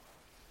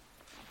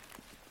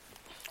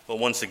Well,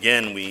 once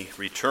again, we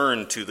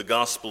return to the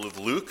Gospel of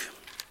Luke,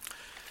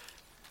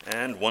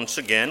 and once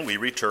again, we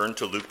return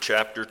to Luke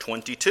chapter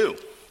 22.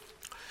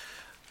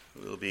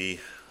 We'll be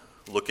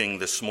looking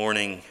this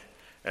morning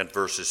at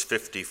verses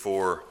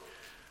 54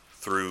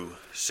 through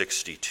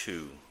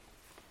 62.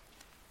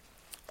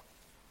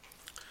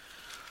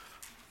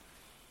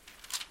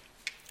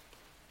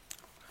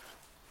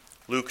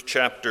 Luke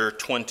chapter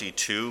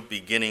 22,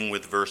 beginning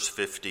with verse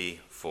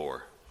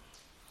 54.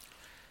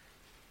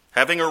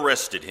 Having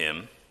arrested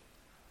him,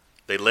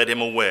 they led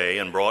him away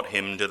and brought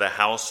him to the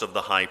house of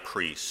the high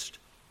priest.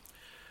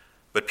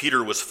 But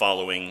Peter was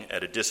following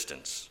at a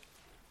distance.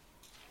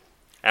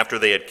 After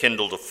they had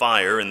kindled a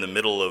fire in the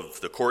middle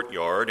of the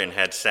courtyard and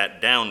had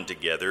sat down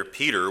together,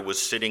 Peter was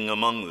sitting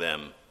among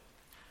them.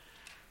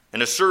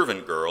 And a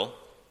servant girl,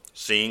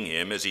 seeing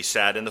him as he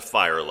sat in the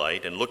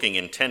firelight and looking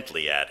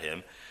intently at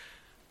him,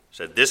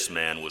 said, "This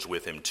man was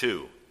with him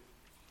too."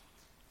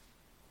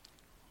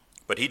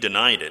 But he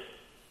denied it,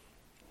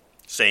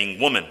 saying,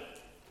 "Woman,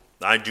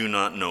 I do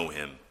not know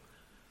him."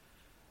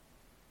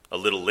 A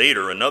little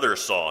later, another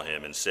saw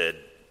him and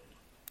said,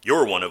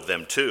 "You're one of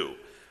them too."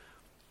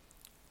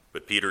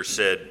 But Peter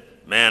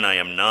said, "Man, I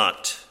am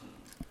not."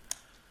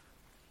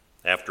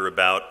 After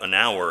about an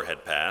hour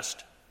had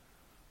passed,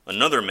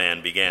 another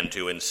man began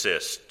to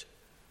insist,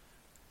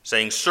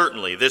 saying,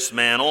 "Certainly this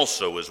man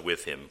also was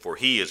with him, for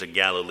he is a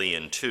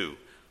Galilean too."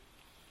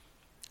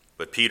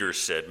 But Peter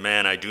said,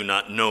 "Man, I do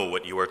not know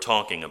what you are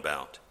talking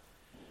about."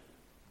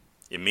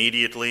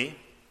 Immediately,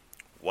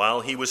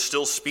 while he was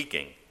still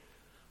speaking,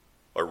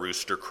 a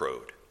rooster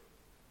crowed.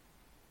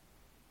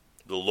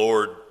 The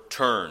Lord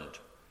turned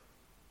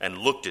and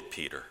looked at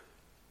Peter.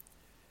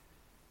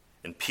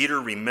 And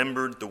Peter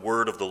remembered the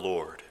word of the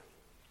Lord,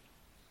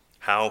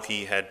 how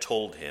he had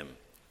told him,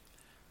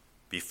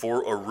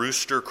 "Before a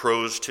rooster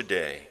crows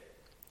today,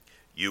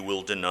 you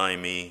will deny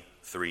me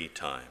 3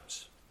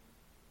 times."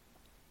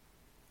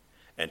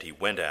 And he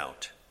went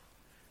out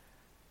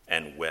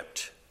and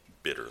wept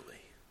bitterly.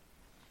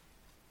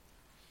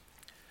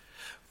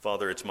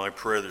 Father, it's my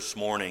prayer this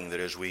morning that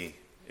as we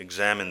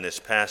examine this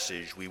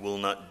passage, we will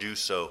not do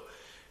so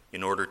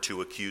in order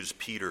to accuse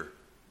Peter,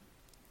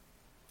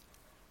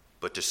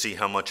 but to see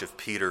how much of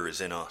Peter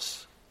is in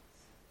us.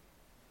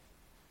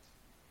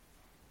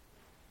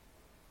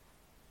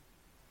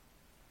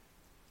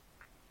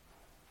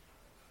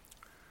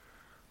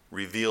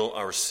 Reveal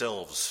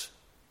ourselves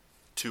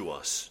to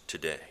us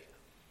today.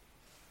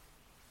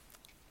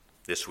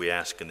 This we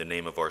ask in the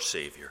name of our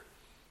Savior.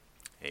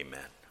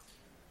 Amen.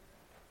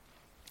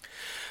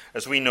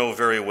 As we know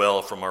very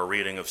well from our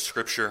reading of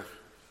Scripture,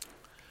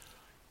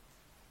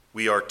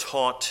 we are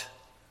taught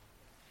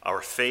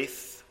our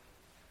faith.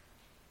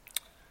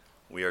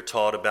 We are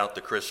taught about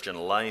the Christian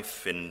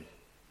life in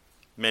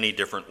many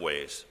different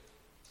ways.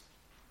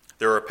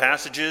 There are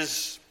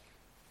passages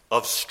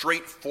of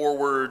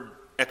straightforward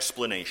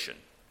explanation,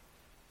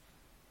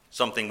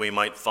 something we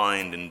might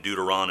find in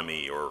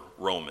Deuteronomy or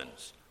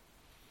Romans.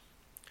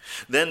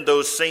 Then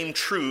those same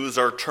truths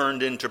are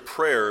turned into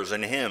prayers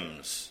and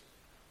hymns,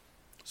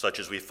 such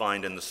as we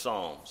find in the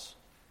Psalms,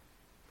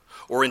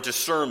 or into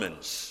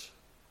sermons,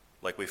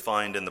 like we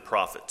find in the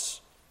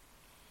prophets.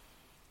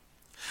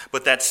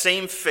 But that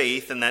same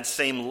faith and that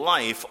same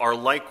life are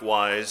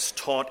likewise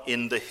taught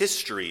in the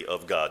history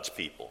of God's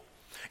people,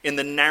 in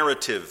the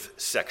narrative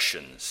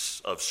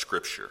sections of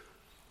Scripture.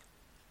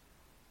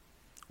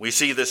 We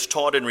see this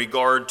taught in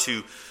regard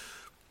to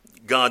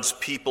God's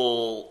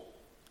people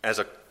as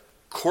a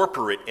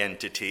corporate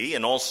entity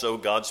and also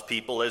God's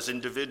people as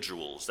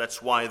individuals.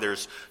 That's why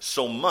there's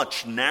so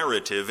much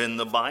narrative in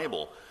the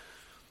Bible,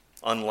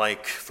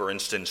 unlike, for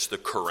instance, the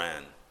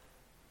Quran.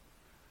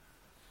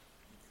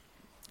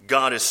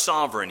 God is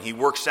sovereign. He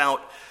works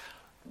out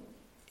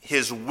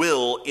his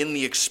will in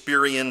the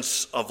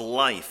experience of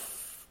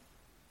life.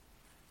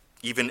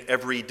 Even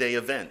everyday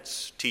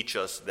events teach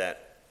us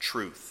that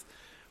truth.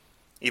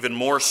 Even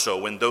more so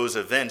when those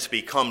events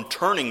become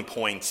turning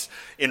points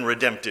in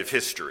redemptive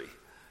history.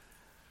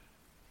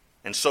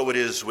 And so it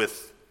is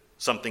with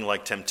something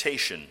like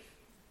temptation.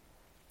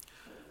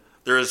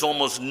 There is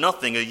almost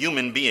nothing a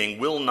human being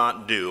will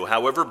not do,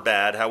 however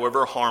bad,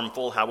 however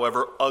harmful,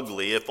 however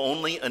ugly, if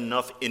only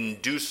enough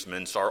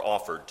inducements are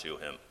offered to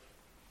him.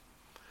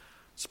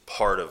 It's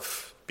part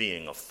of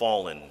being a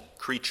fallen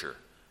creature.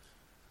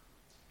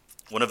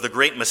 One of the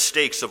great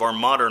mistakes of our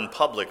modern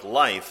public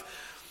life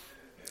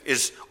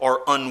is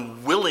our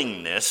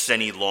unwillingness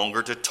any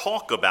longer to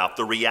talk about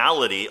the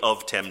reality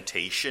of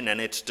temptation and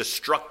its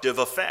destructive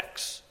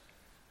effects.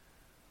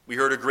 We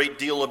heard a great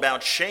deal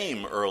about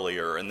shame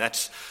earlier, and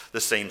that's the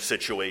same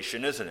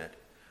situation, isn't it?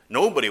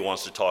 Nobody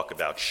wants to talk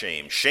about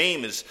shame.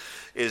 Shame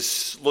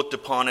is looked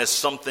upon as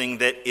something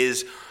that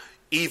is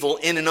evil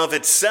in and of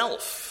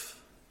itself,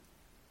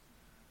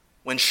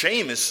 when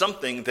shame is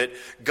something that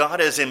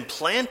God has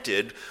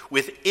implanted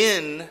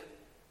within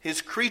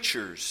his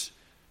creatures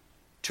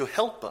to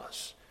help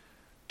us,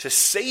 to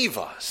save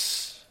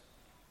us.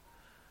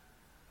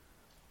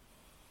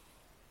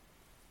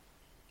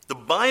 The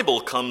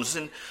Bible comes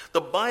and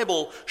the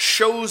Bible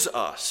shows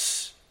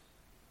us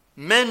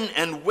men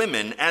and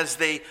women as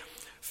they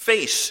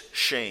face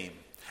shame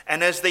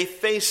and as they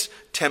face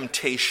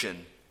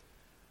temptation.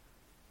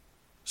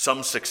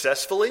 Some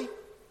successfully,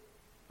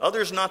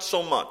 others not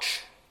so much.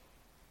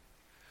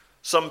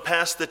 Some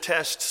pass the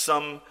test,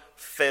 some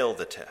fail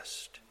the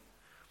test.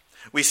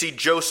 We see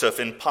Joseph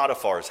in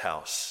Potiphar's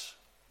house.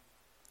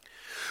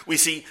 We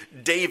see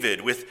David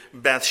with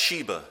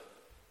Bathsheba.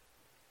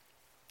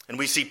 And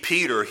we see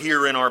Peter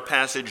here in our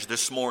passage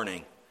this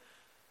morning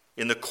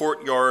in the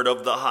courtyard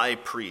of the high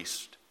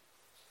priest.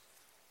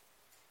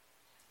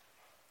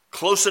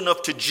 Close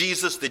enough to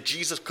Jesus that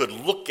Jesus could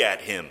look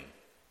at him.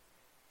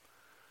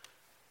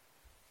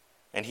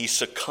 And he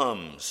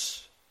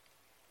succumbs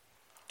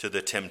to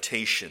the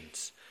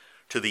temptations,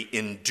 to the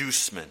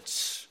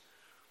inducements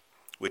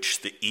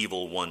which the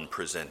evil one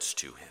presents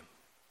to him.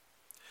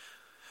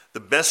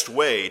 The best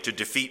way to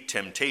defeat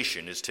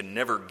temptation is to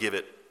never give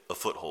it a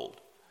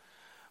foothold.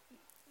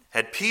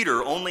 Had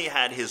Peter only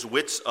had his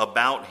wits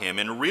about him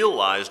and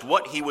realized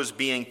what he was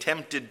being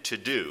tempted to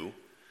do,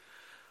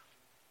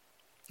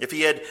 if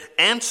he had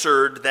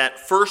answered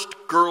that first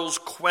girl's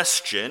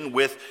question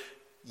with,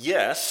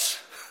 "Yes,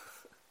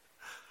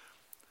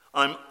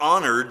 I'm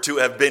honored to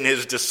have been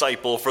his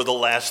disciple for the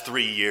last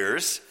 3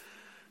 years,"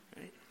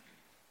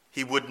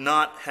 he would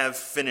not have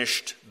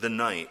finished the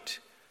night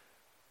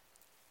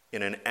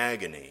in an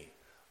agony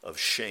of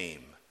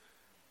shame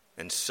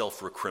and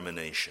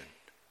self-recrimination.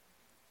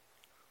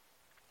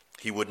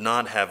 He would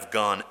not have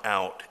gone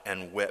out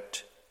and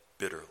wept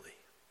bitterly.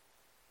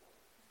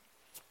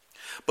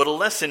 But a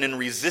lesson in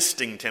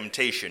resisting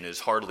temptation is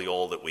hardly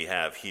all that we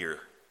have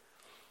here.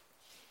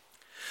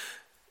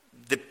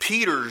 The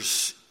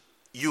Peter's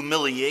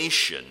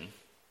humiliation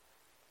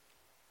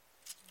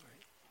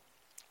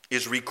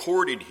is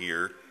recorded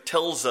here,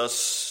 tells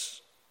us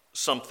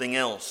something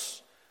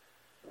else.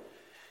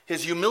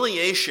 His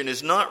humiliation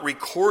is not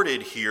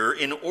recorded here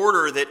in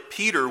order that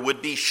Peter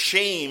would be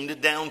shamed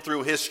down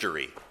through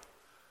history.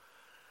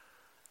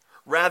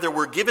 Rather,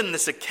 we're given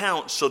this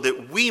account so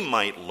that we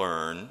might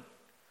learn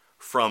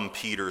from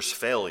Peter's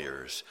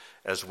failures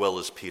as well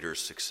as Peter's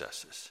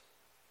successes.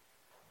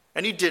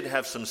 And he did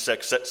have some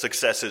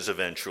successes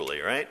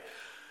eventually, right?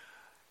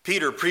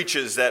 Peter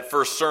preaches that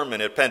first sermon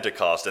at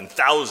Pentecost and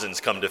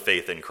thousands come to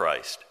faith in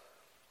Christ.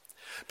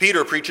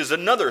 Peter preaches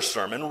another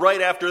sermon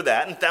right after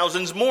that and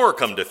thousands more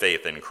come to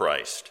faith in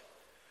Christ.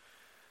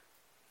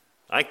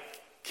 I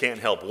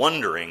can't help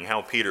wondering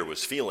how Peter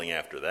was feeling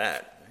after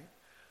that.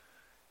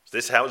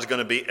 Is this how it's going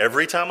to be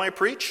every time I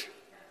preach?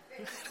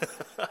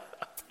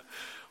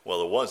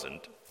 Well, it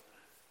wasn't.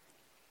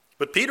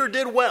 But Peter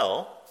did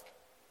well.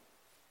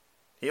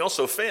 He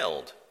also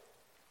failed,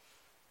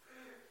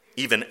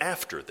 even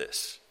after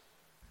this.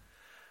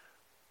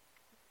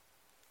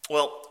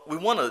 Well, we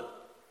want to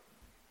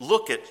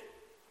look at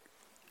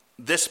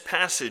this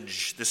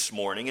passage this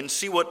morning and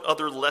see what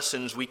other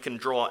lessons we can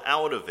draw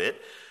out of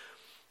it.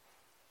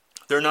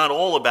 They're not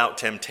all about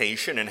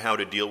temptation and how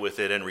to deal with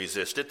it and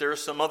resist it. There are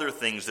some other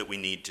things that we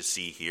need to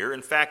see here.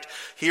 In fact,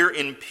 here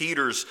in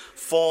Peter's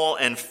fall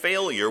and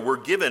failure, we're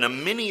given a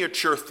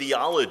miniature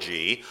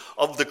theology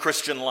of the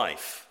Christian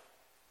life.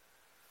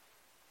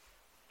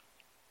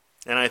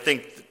 And I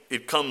think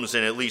it comes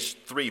in at least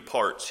 3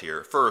 parts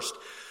here. First,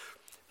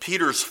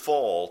 Peter's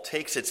fall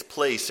takes its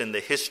place in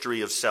the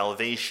history of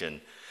salvation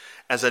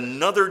as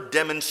another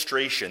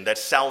demonstration that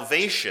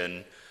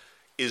salvation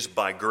is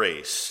by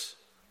grace.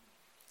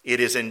 It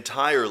is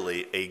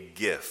entirely a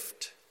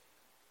gift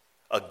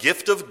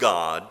of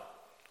God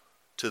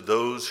to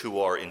those who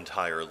are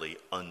entirely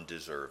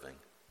undeserving.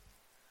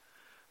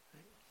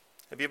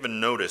 Have you ever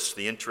noticed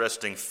the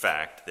interesting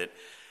fact that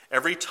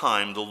every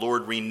time the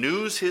Lord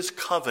renews his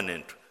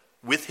covenant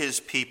with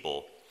his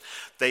people,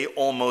 they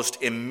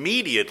almost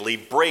immediately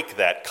break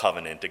that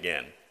covenant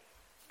again?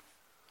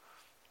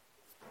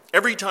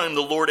 Every time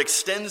the Lord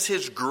extends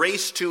his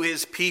grace to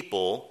his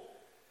people,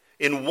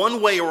 in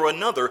one way or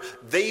another,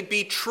 they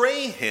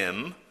betray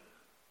him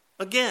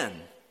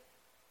again.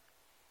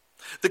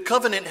 The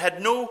covenant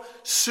had no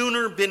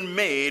sooner been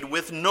made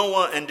with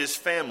Noah and his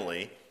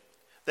family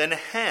than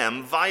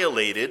Ham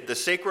violated the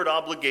sacred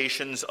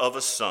obligations of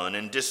a son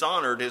and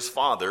dishonored his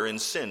father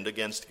and sinned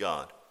against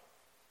God.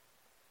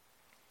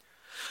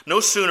 No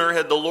sooner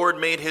had the Lord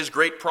made his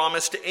great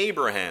promise to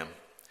Abraham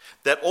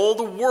that all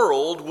the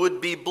world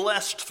would be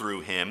blessed through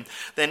him,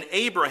 then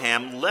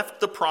Abraham left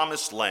the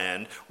promised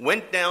land,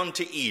 went down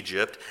to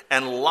Egypt,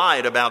 and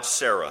lied about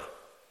Sarah.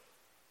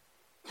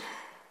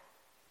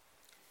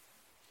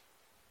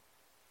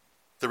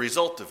 The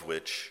result of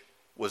which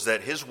was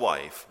that his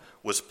wife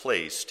was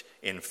placed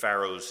in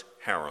Pharaoh's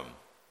harem.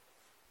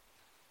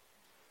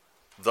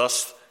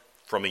 Thus,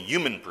 from a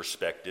human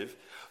perspective,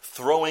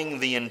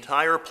 throwing the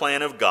entire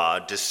plan of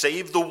God to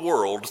save the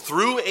world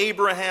through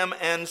Abraham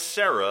and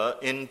Sarah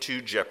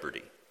into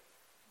jeopardy.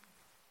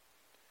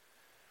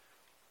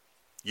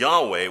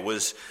 Yahweh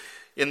was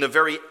in the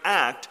very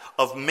act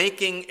of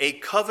making a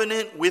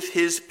covenant with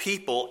his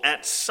people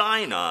at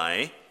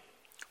Sinai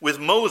with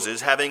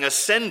Moses having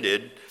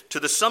ascended to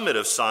the summit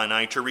of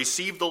Sinai to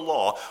receive the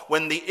law,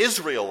 when the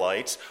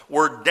Israelites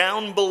were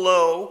down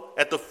below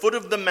at the foot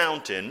of the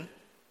mountain,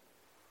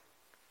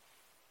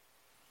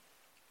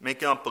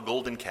 making up a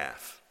golden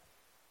calf,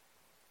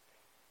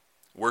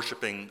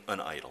 worshiping an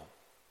idol.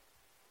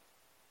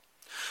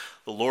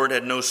 The Lord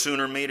had no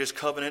sooner made his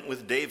covenant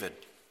with David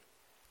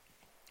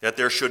that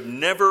there should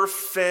never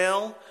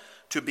fail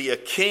to be a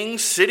king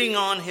sitting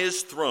on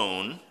his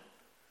throne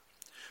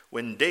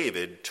when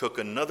David took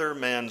another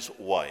man's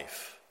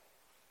wife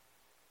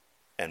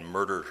and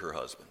murdered her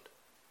husband.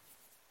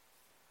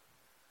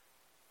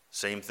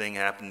 Same thing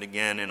happened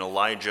again in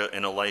Elijah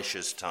and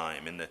Elisha's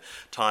time, in the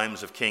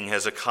times of King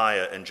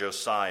Hezekiah and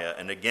Josiah,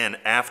 and again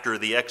after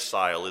the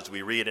exile, as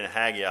we read in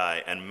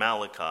Haggai and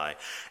Malachi.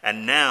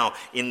 And now,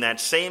 in that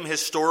same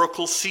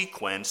historical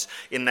sequence,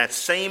 in that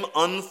same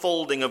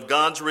unfolding of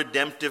God's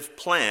redemptive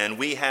plan,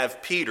 we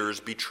have Peter's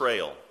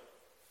betrayal.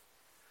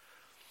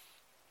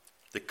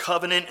 The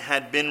covenant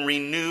had been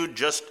renewed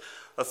just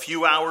a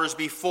few hours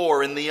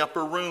before in the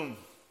upper room.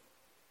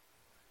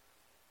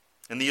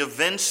 And the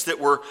events that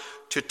were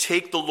to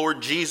take the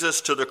Lord Jesus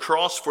to the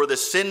cross for the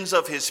sins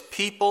of his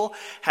people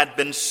had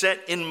been set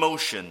in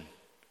motion.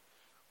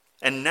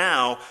 And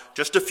now,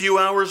 just a few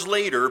hours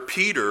later,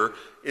 Peter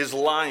is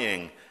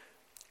lying,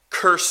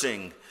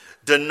 cursing,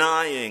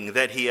 denying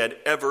that he had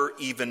ever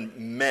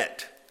even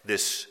met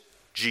this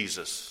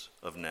Jesus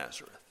of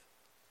Nazareth.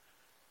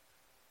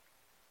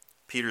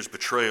 Peter's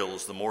betrayal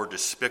is the more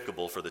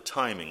despicable for the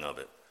timing of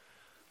it.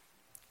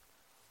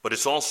 But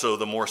it's also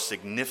the more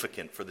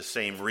significant for the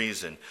same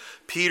reason.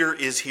 Peter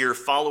is here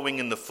following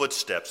in the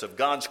footsteps of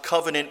God's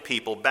covenant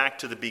people back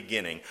to the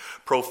beginning,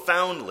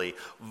 profoundly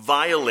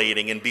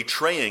violating and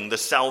betraying the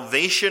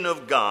salvation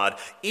of God,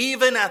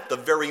 even at the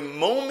very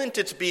moment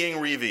it's being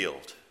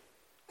revealed.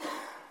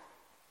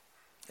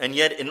 And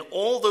yet in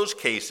all those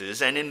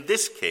cases, and in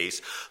this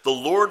case, the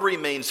Lord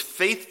remains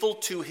faithful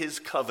to his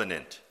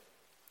covenant,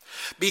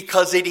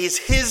 because it is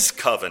his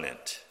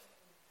covenant,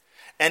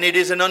 and it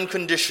is an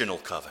unconditional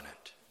covenant.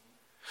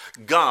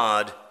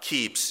 God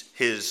keeps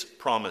his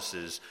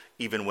promises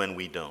even when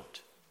we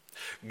don't.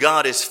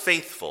 God is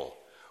faithful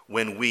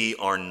when we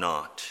are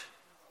not.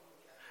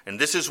 And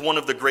this is one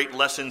of the great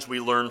lessons we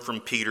learn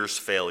from Peter's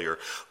failure.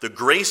 The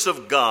grace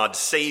of God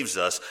saves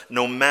us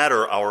no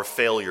matter our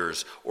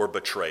failures or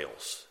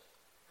betrayals.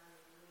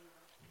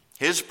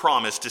 His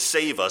promise to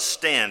save us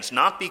stands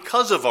not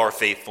because of our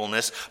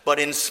faithfulness, but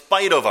in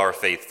spite of our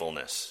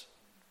faithfulness.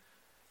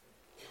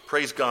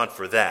 Praise God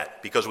for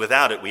that, because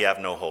without it we have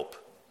no hope.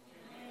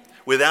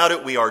 Without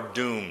it, we are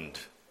doomed.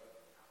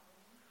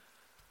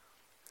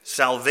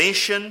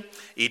 Salvation,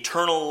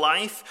 eternal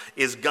life,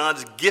 is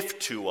God's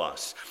gift to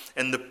us.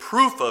 And the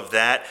proof of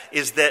that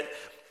is that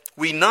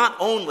we not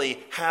only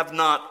have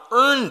not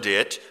earned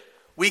it,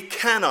 we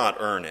cannot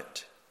earn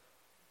it.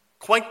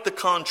 Quite the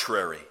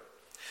contrary.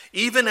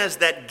 Even as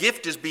that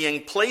gift is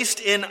being placed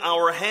in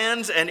our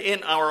hands and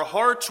in our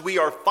hearts, we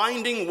are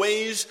finding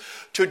ways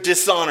to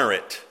dishonor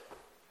it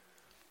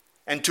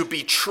and to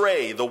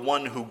betray the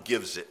one who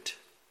gives it.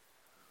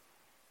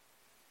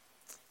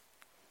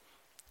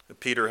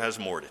 Peter has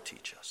more to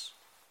teach us.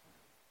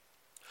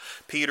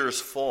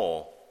 Peter's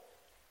fall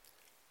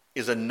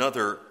is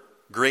another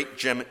great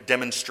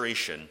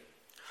demonstration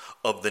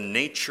of the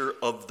nature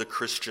of the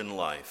Christian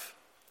life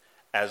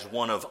as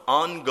one of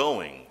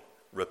ongoing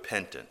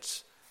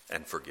repentance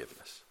and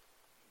forgiveness.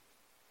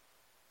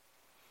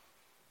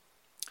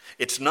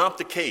 It's not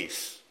the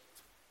case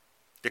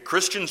that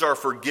Christians are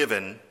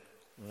forgiven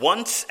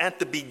once at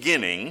the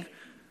beginning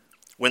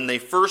when they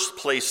first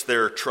place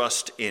their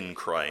trust in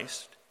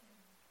Christ.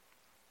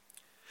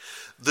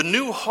 The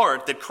new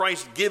heart that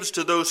Christ gives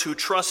to those who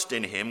trust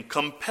in him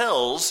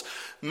compels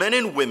men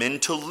and women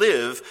to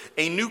live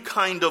a new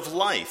kind of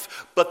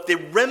life. But the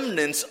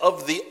remnants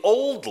of the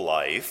old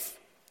life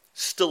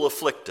still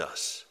afflict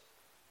us.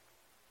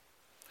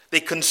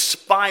 They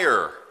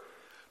conspire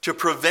to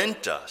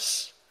prevent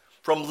us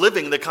from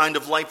living the kind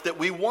of life that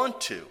we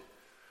want to.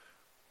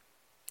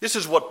 This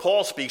is what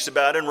Paul speaks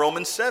about in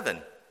Romans 7.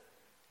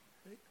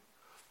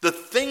 The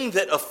thing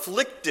that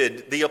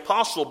afflicted the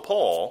Apostle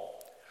Paul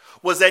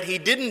was that he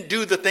didn't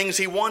do the things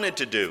he wanted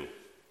to do.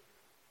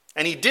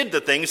 And he did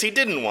the things he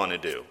didn't want to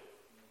do.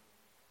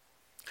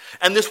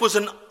 And this was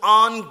an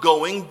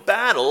ongoing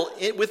battle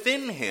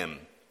within him.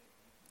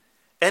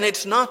 And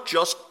it's not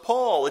just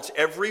Paul, it's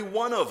every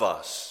one of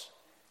us.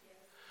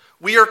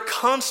 We are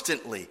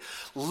constantly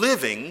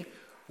living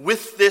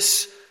with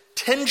this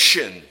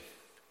tension.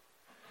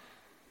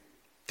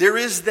 There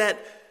is that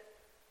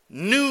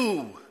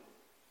new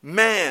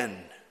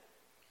man.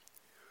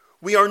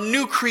 We are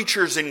new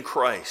creatures in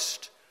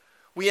Christ.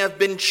 We have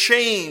been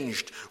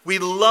changed. We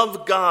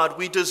love God.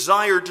 We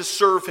desire to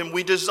serve him.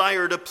 We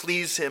desire to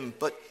please him.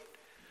 But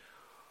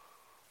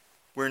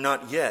we're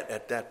not yet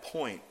at that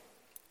point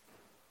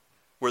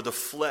where the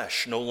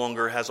flesh no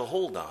longer has a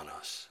hold on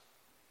us.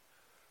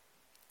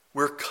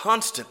 We're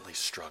constantly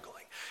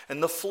struggling,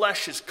 and the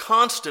flesh is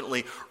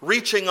constantly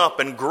reaching up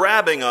and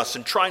grabbing us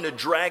and trying to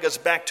drag us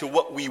back to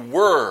what we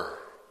were,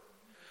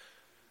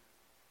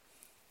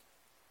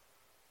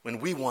 when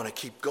we want to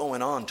keep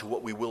going on to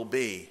what we will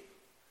be.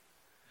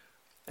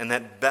 And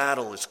that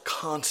battle is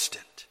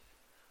constant.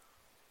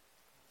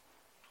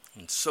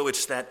 And so it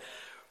is that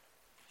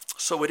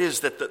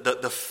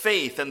the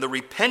faith and the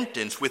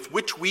repentance with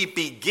which we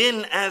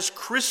begin as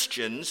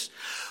Christians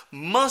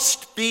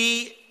must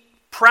be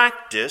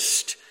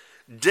practiced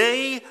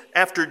day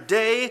after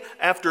day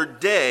after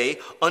day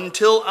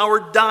until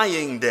our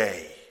dying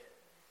day.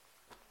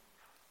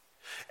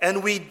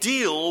 And we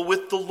deal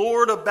with the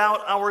Lord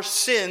about our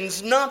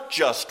sins not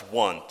just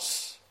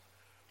once,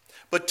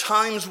 but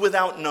times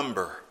without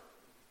number.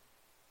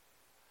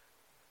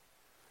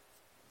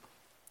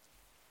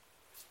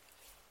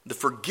 The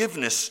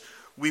forgiveness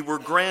we were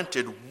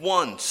granted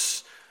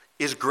once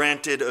is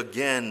granted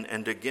again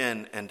and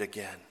again and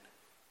again.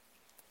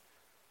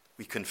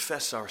 We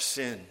confess our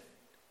sin,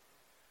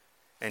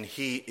 and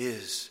He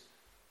is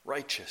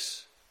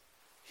righteous.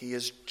 He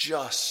is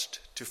just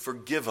to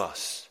forgive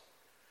us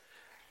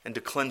and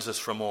to cleanse us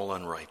from all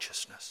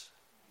unrighteousness.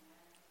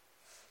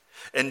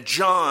 And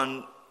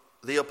John,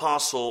 the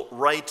apostle,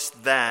 writes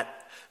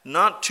that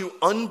not to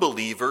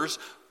unbelievers,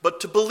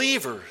 but to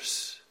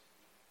believers.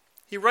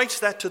 He writes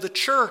that to the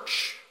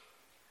church.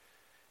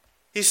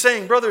 He's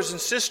saying, brothers and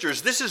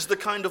sisters, this is the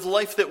kind of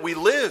life that we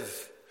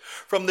live.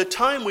 From the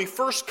time we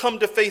first come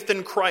to faith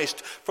in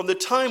Christ, from the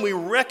time we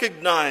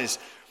recognize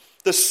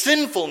the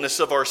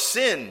sinfulness of our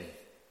sin,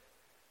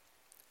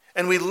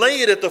 and we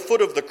lay it at the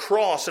foot of the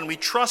cross, and we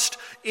trust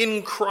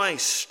in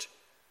Christ,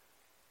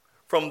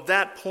 from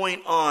that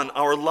point on,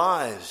 our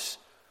lives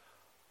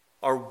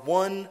are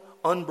one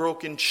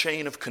unbroken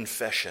chain of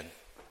confession.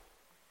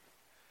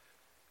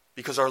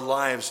 Because our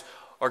lives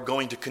are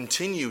going to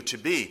continue to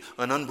be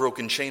an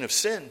unbroken chain of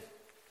sin.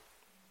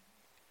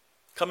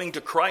 Coming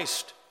to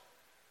Christ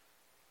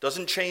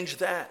doesn't change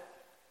that.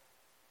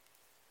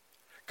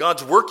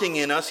 God's working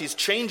in us, He's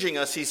changing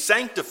us, He's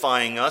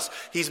sanctifying us,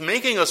 He's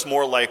making us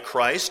more like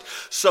Christ.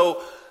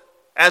 So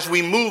as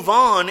we move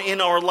on in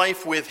our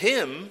life with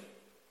Him,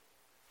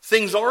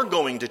 things are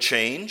going to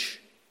change.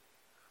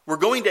 We're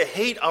going to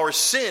hate our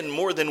sin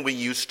more than we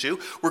used to.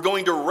 We're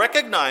going to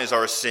recognize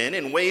our sin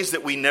in ways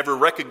that we never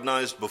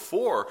recognized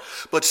before.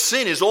 But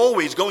sin is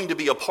always going to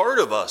be a part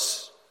of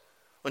us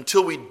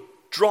until we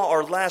draw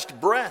our last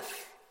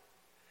breath.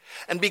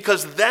 And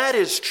because that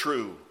is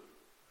true,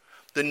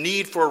 the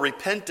need for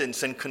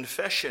repentance and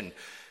confession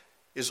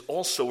is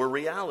also a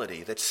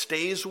reality that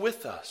stays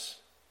with us.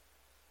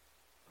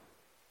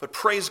 But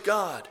praise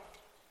God,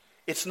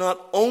 it's not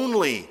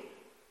only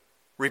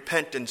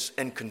repentance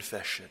and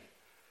confession.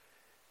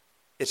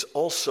 It's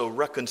also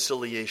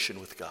reconciliation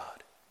with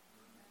God,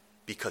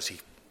 because He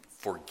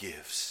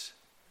forgives.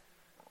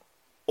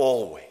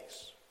 Always.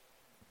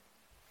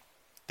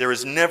 There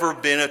has never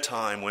been a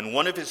time when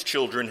one of His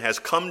children has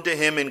come to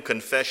Him in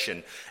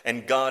confession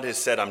and God has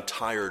said, I'm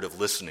tired of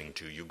listening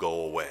to you,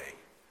 go away.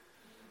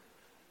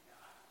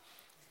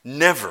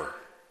 Never.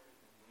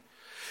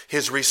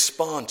 His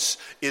response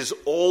is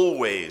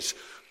always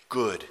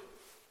good.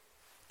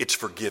 It's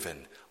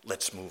forgiven.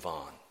 Let's move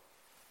on.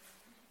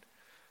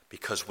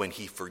 Because when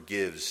He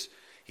forgives,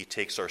 He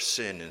takes our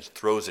sin and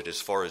throws it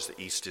as far as the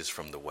east is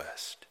from the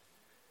west.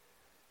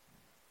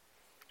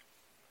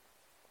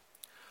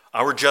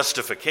 Our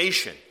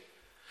justification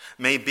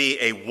may be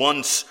a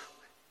once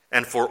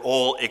and for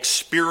all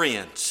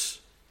experience,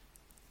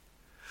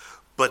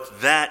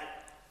 but that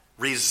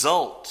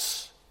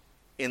results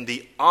in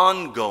the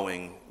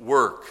ongoing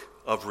work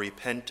of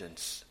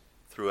repentance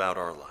throughout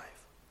our life.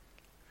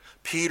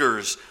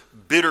 Peter's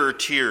bitter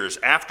tears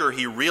after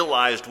he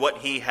realized what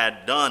he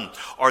had done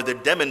are the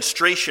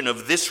demonstration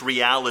of this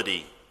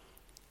reality.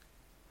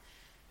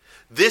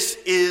 This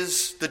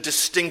is the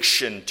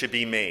distinction to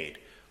be made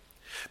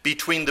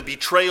between the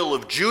betrayal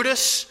of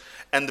Judas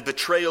and the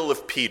betrayal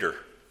of Peter.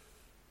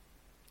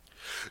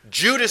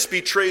 Judas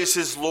betrays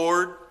his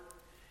Lord.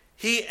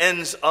 He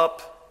ends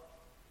up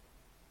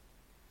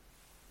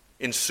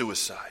in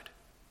suicide.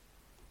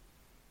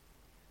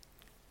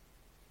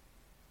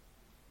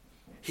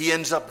 He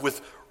ends up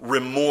with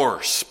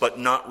remorse, but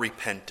not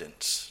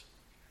repentance.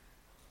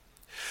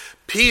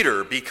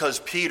 Peter, because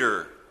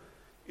Peter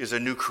is a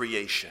new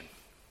creation,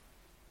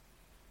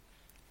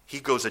 he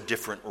goes a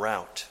different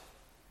route.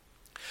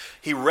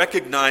 He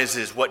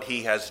recognizes what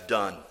he has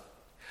done.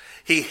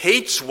 He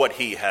hates what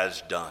he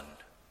has done.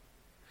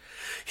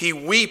 He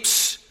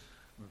weeps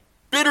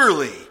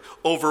bitterly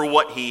over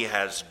what he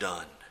has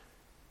done.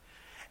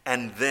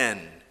 And then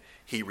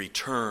he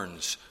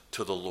returns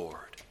to the Lord.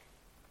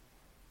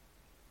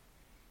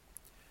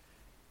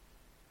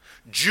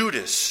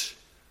 Judas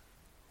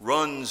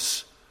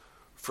runs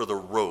for the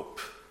rope.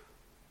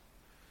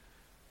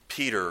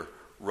 Peter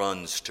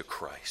runs to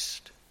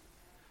Christ,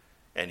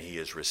 and he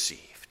is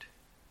received.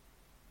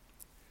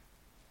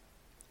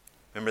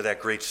 Remember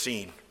that great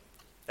scene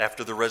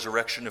after the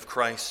resurrection of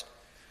Christ?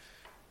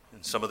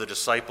 And some of the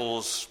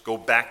disciples go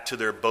back to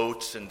their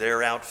boats and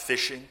they're out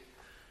fishing.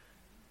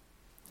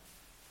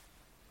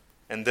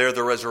 And there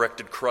the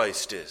resurrected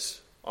Christ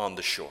is on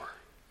the shore.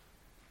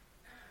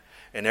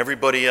 And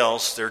everybody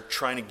else, they're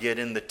trying to get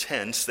in the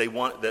tents. They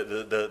want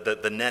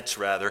the nets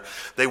rather.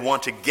 They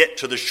want to get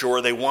to the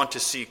shore. They want to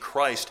see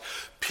Christ.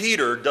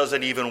 Peter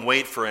doesn't even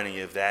wait for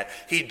any of that.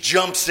 He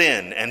jumps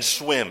in and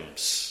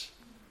swims.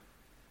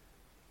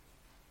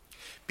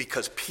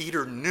 Because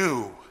Peter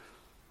knew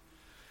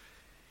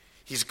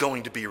he's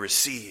going to be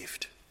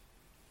received.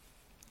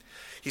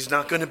 He's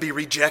not going to be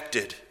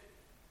rejected.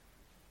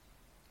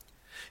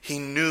 He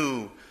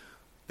knew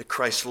that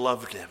Christ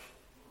loved him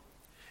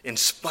in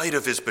spite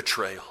of his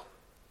betrayal,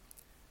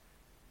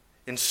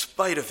 in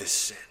spite of his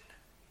sin.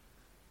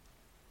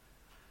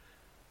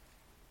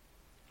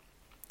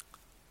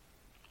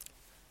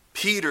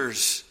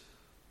 Peter's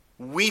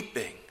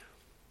weeping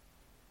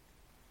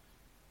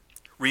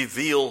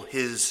reveal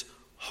his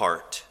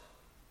heart.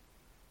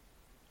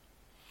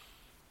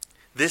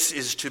 This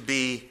is to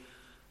be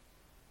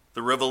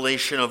the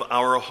revelation of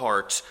our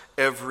hearts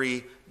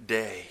every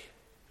day.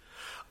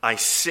 I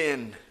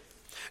sin,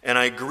 and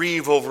I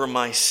grieve over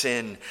my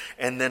sin,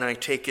 and then I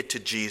take it to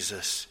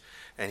Jesus,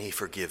 and he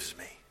forgives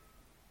me.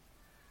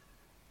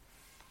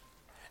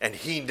 And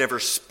he never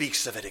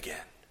speaks of it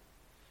again,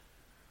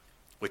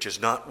 which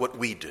is not what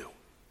we do.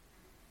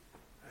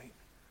 Right?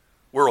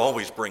 We're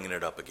always bringing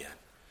it up again,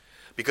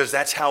 because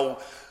that's how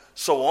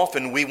so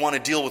often we want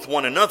to deal with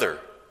one another.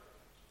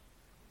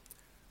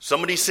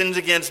 Somebody sins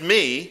against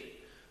me,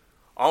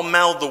 I'll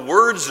mouth the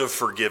words of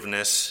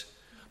forgiveness,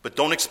 but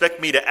don't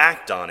expect me to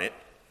act on it.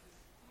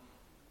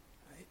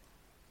 Right?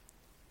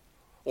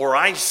 Or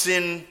I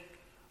sin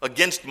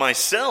against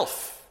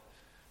myself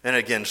and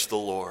against the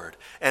Lord,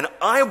 and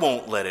I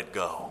won't let it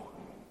go.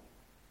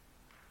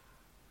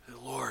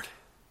 Lord,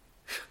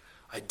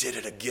 I did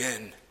it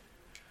again.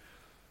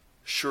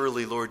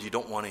 Surely, Lord, you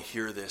don't want to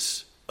hear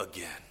this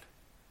again.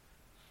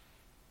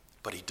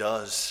 But he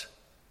does.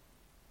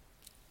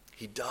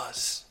 He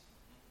does.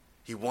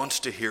 He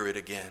wants to hear it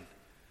again.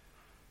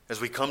 As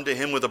we come to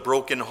him with a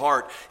broken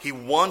heart, he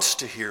wants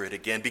to hear it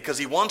again because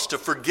he wants to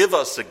forgive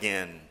us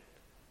again.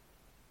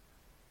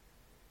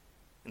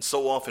 And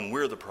so often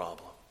we're the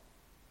problem.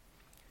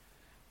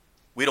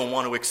 We don't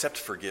want to accept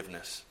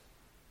forgiveness.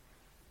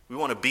 We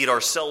want to beat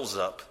ourselves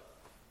up.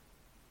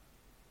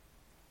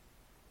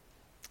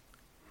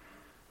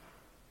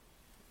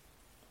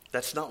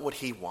 That's not what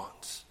he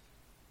wants.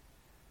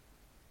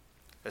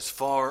 As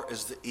far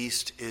as the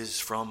east is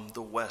from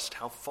the west,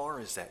 how far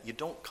is that? You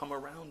don't come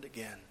around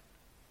again.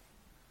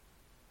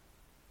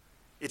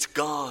 It's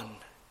gone.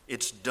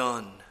 It's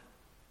done.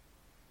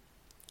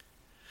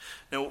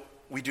 Now,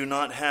 we do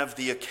not have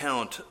the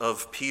account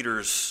of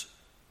Peter's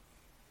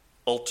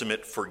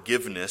ultimate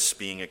forgiveness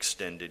being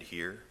extended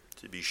here,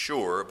 to be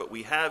sure, but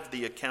we have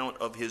the account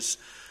of his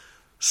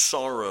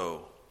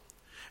sorrow.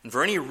 And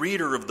for any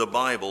reader of the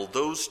Bible,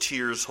 those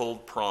tears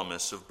hold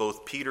promise of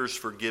both Peter's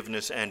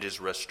forgiveness and his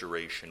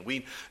restoration.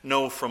 We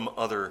know from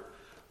other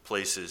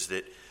places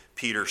that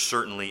Peter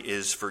certainly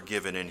is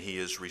forgiven and he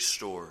is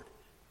restored.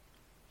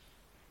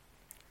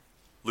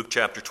 Luke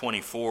chapter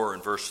 24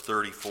 and verse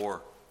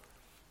 34.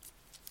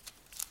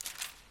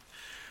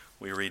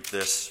 We read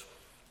this.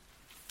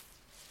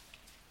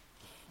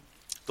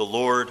 The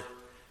Lord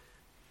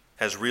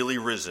has really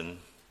risen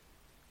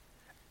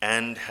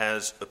and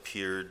has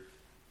appeared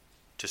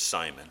to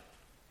Simon.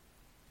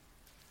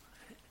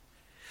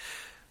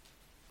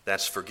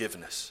 That's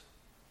forgiveness.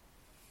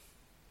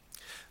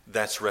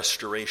 That's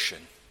restoration.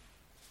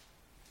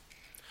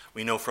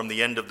 We know from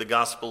the end of the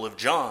Gospel of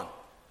John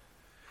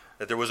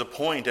that there was a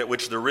point at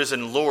which the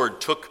risen Lord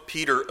took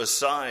Peter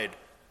aside,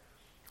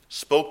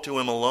 spoke to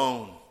him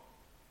alone,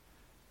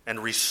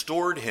 and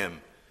restored him.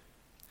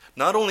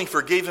 Not only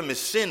forgave him his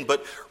sin,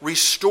 but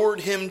restored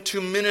him to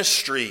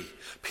ministry.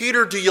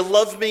 Peter, do you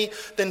love me?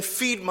 Then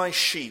feed my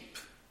sheep.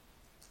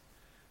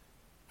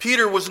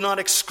 Peter was not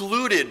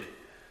excluded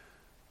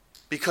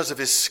because of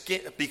his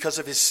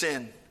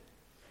sin.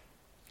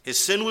 His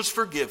sin was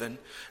forgiven,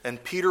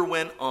 and Peter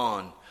went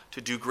on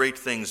to do great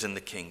things in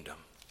the kingdom.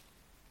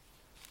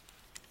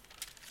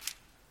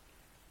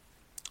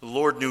 The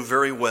Lord knew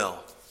very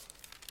well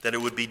that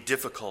it would be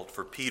difficult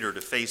for Peter to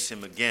face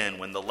him again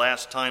when the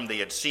last time they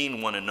had seen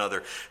one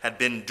another had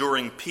been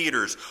during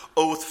Peter's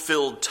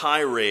oath-filled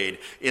tirade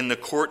in the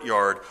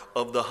courtyard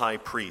of the high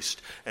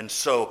priest. And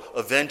so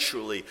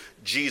eventually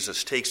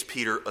Jesus takes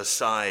Peter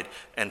aside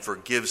and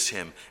forgives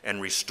him and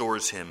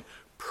restores him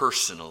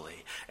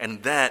personally.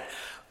 And that,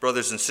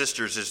 brothers and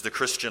sisters, is the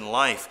Christian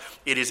life.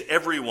 It is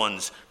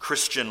everyone's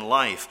Christian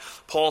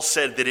life. Paul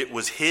said that it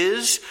was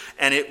his,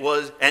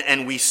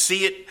 and we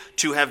see it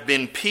to have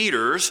been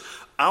Peter's.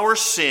 Our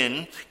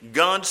sin,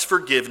 God's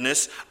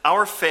forgiveness,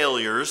 our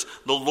failures,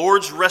 the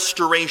Lord's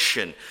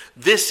restoration.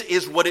 This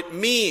is what it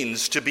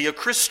means to be a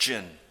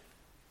Christian.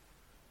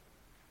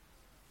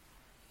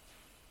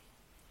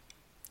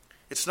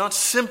 It's not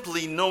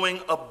simply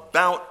knowing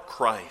about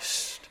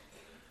Christ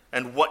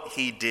and what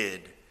he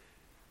did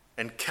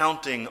and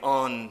counting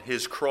on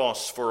his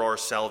cross for our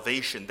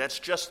salvation. That's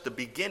just the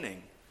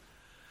beginning.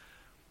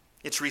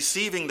 It's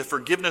receiving the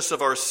forgiveness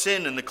of our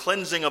sin and the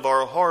cleansing of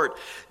our heart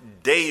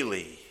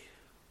daily.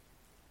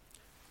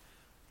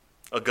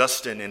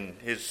 Augustine, in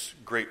his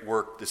great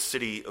work, The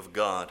City of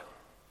God,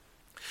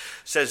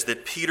 says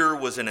that Peter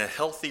was in a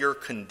healthier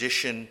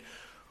condition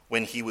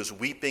when he was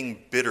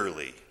weeping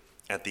bitterly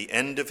at the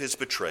end of his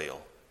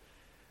betrayal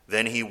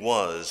than he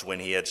was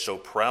when he had so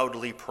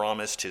proudly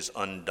promised his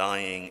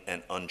undying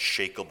and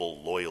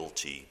unshakable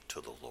loyalty to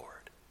the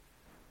Lord.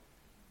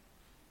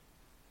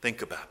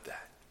 Think about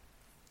that.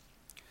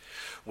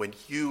 When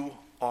you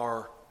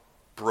are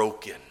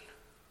broken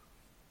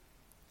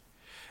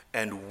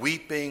and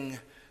weeping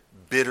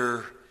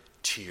bitter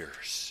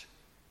tears,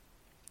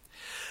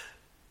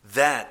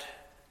 that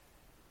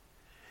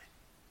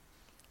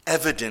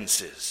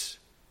evidences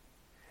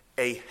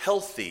a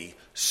healthy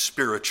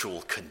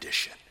spiritual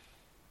condition.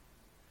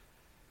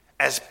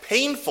 As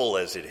painful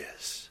as it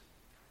is,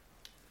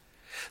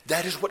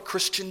 that is what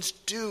Christians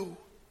do.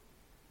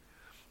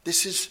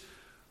 This is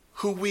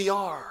who we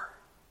are.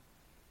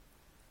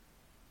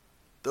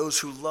 Those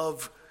who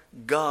love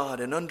God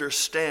and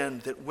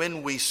understand that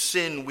when we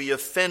sin, we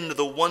offend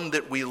the one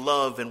that we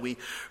love and we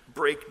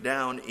break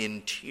down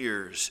in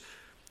tears.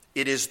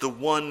 It is the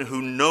one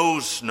who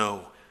knows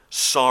no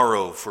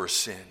sorrow for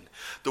sin,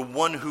 the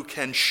one who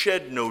can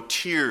shed no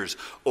tears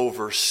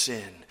over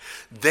sin.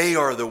 They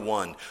are the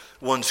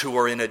ones who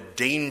are in a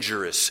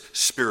dangerous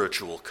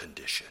spiritual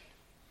condition.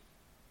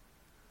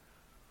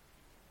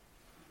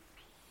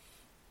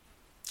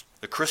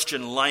 The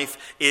Christian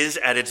life is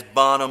at its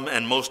bottom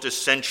and most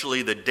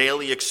essentially the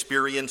daily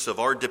experience of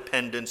our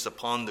dependence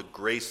upon the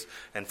grace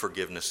and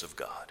forgiveness of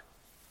God.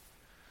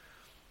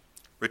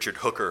 Richard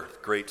Hooker,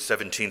 the great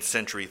 17th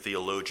century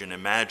theologian,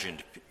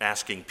 imagined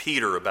asking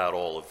Peter about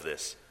all of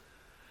this.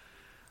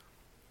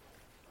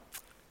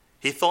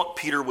 He thought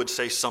Peter would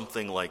say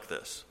something like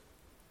this: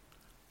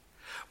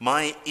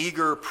 "My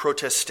eager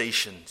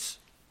protestations,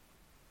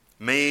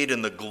 made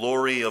in the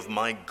glory of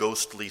my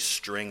ghostly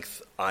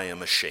strength, I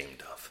am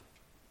ashamed of."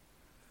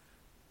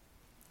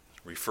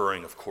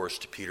 Referring, of course,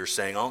 to Peter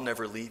saying, "I'll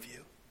never leave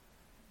you.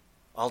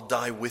 I'll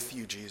die with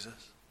you,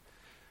 Jesus."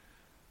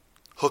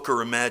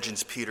 Hooker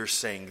imagines Peter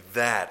saying,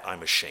 "That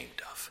I'm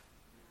ashamed of."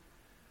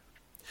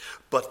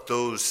 But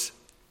those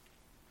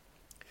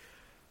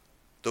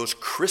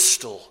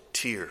crystal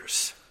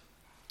tears,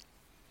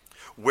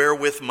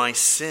 wherewith my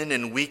sin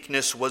and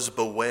weakness was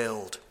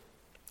bewailed,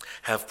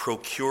 have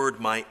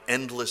procured my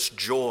endless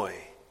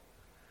joy.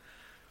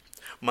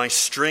 My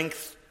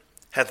strength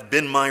hath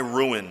been my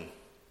ruin,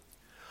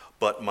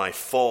 but my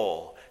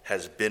fall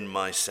has been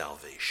my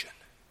salvation.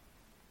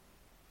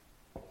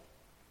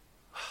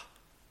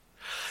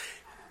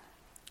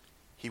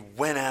 He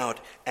went out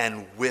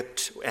and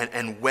wept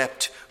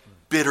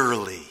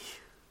bitterly.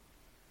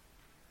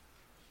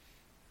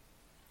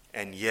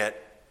 And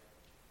yet,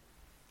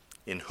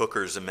 in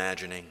Hooker's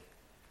imagining,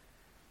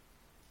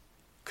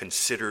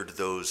 considered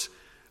those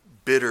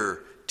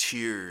bitter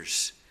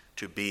tears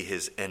to be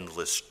his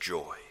endless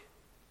joy.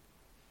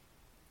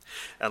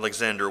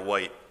 Alexander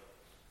White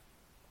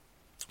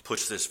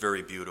puts this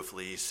very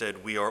beautifully. He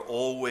said, "We are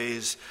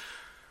always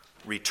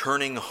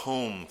returning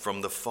home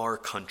from the far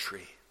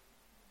country.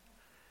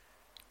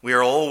 We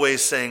are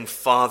always saying,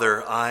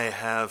 'Father, I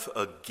have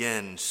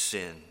again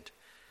sinned.'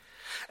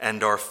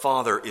 And our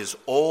Father is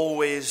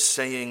always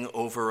saying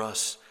over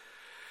us,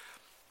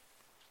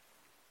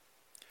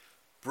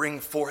 'Bring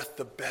forth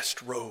the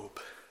best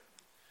robe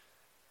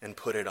and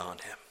put it on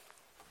him.'"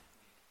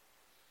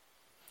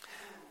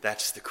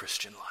 That's the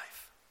Christian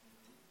life.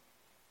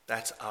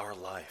 That's our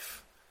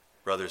life,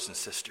 brothers and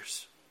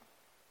sisters.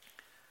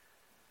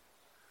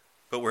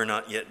 But we're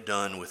not yet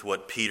done with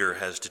what Peter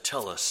has to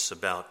tell us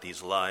about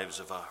these lives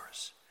of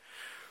ours.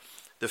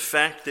 The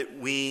fact that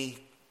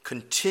we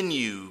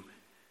continue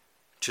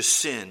to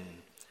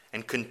sin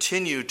and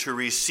continue to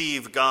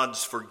receive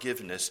God's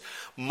forgiveness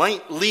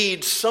might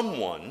lead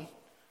someone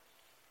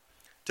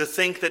to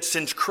think that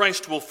since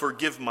Christ will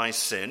forgive my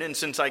sin, and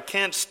since I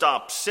can't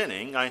stop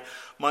sinning, I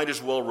might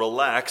as well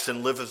relax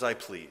and live as I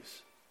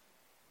please.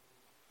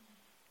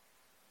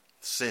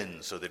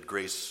 Sin so that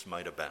grace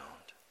might abound.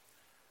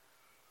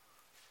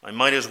 I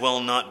might as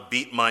well not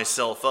beat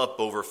myself up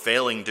over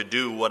failing to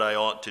do what I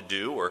ought to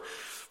do, or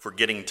for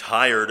getting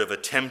tired of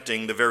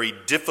attempting the very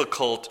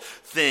difficult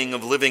thing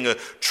of living a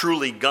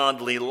truly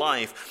godly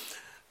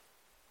life.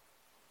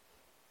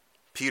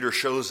 Peter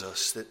shows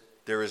us that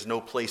there is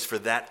no place for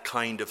that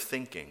kind of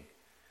thinking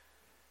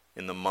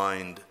in the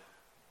mind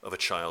of a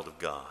child of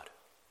God.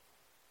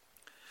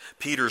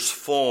 Peter's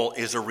fall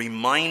is a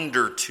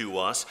reminder to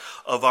us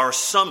of our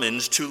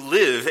summons to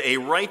live a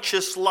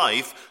righteous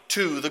life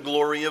to the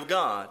glory of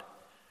God.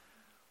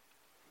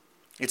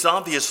 It's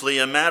obviously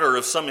a matter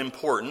of some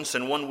importance,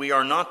 and one we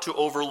are not to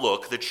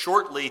overlook, that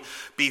shortly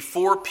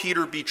before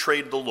Peter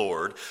betrayed the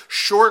Lord,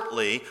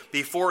 shortly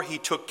before he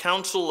took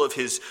counsel of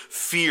his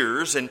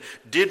fears and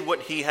did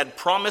what he had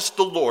promised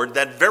the Lord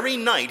that very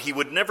night he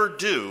would never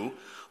do,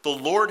 the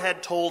Lord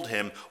had told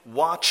him,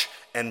 watch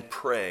and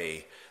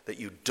pray that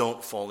you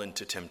don't fall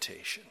into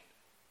temptation.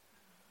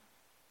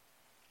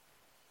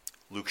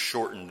 Luke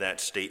shortened that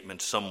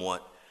statement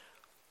somewhat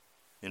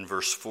in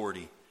verse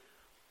 40.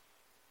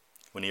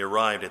 When he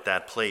arrived at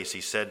that place,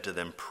 he said to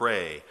them,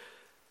 pray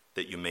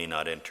that you may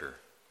not enter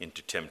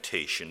into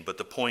temptation. But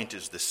the point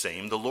is the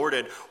same. The Lord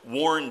had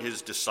warned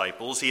his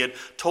disciples. He had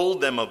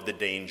told them of the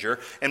danger.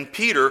 And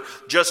Peter,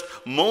 just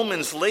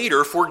moments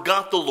later,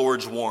 forgot the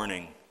Lord's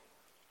warning,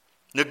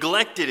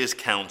 neglected his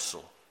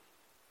counsel,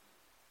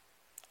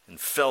 and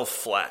fell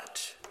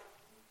flat.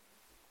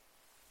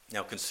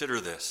 Now consider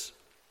this.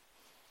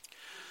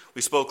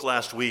 We spoke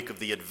last week of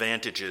the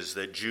advantages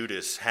that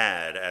Judas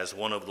had as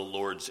one of the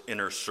Lord's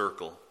inner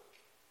circle.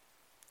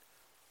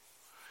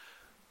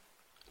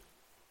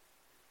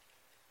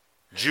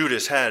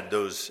 Judas had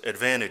those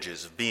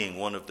advantages of being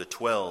one of the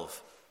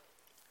 12.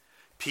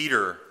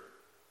 Peter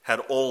had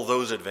all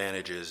those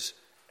advantages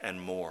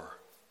and more.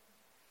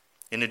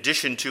 In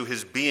addition to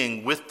his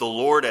being with the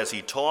Lord as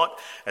he taught,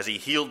 as he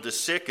healed the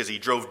sick, as he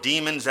drove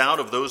demons out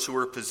of those who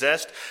were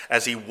possessed,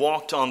 as he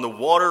walked on the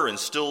water and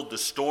stilled the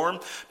storm,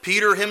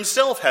 Peter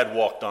himself had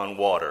walked on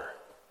water.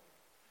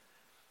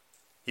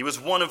 He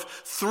was one of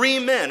 3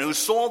 men who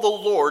saw the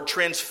Lord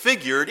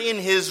transfigured in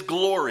his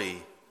glory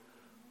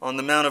on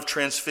the Mount of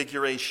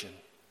Transfiguration.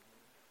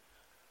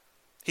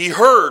 He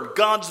heard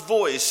God's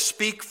voice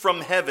speak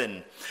from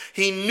heaven.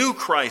 He knew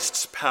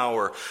Christ's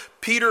power.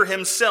 Peter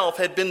himself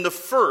had been the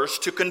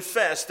first to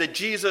confess that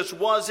Jesus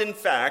was, in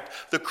fact,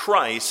 the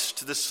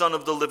Christ, the Son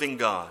of the living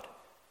God.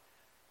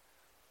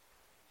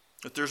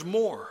 But there's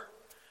more.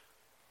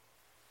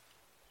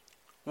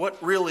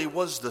 What really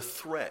was the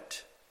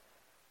threat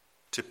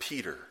to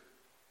Peter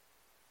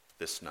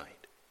this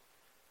night?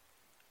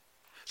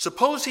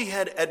 Suppose he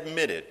had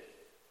admitted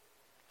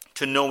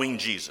to knowing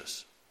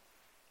Jesus,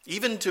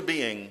 even to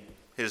being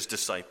his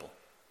disciple.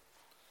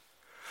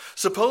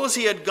 Suppose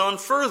he had gone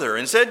further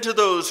and said to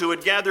those who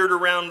had gathered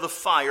around the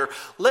fire,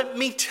 let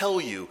me tell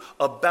you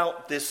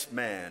about this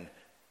man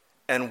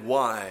and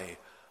why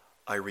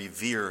I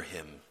revere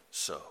him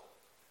so.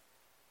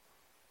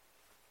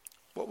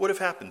 What would have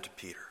happened to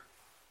Peter?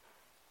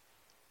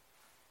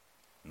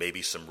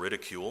 Maybe some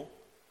ridicule.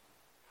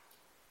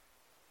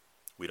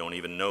 We don't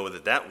even know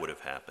that would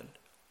have happened.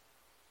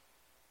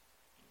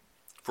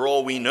 For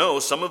all we know,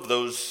 some of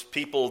those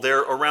people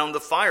there around the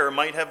fire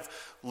might have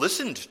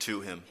listened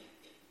to him.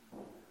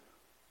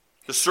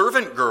 The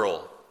servant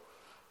girl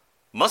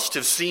must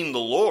have seen the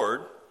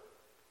Lord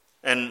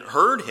and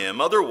heard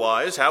him.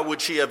 Otherwise, how would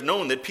she have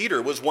known that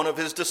Peter was one of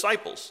his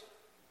disciples?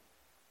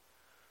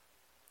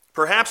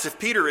 Perhaps if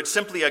Peter had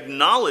simply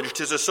acknowledged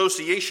his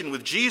association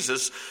with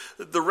Jesus,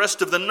 the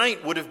rest of the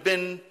night would have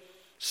been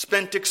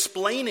spent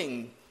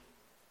explaining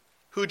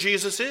who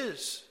Jesus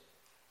is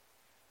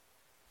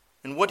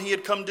and what he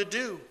had come to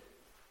do.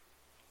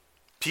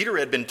 Peter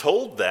had been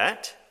told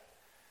that.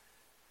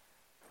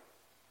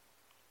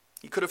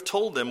 He could have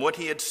told them what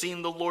he had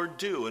seen the Lord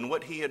do and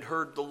what he had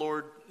heard the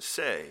Lord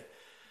say.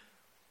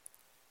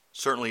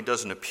 Certainly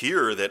doesn't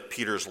appear that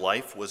Peter's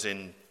life was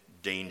in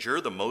danger.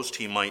 The most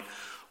he might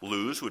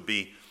lose would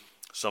be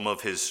some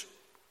of his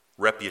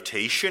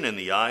reputation in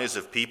the eyes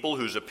of people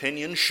whose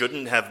opinion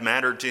shouldn't have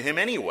mattered to him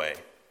anyway.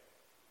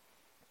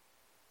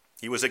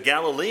 He was a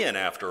Galilean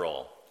after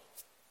all.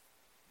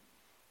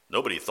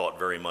 Nobody thought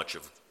very much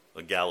of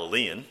a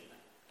Galilean,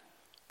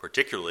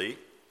 particularly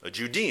a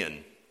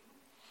Judean.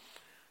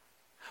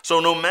 So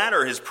no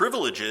matter his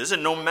privileges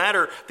and no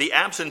matter the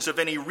absence of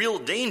any real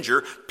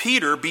danger,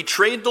 Peter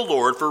betrayed the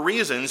Lord for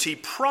reasons he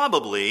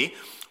probably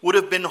would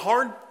have been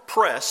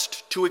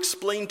hard-pressed to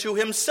explain to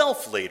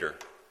himself later.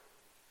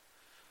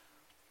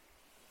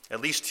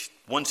 At least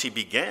once he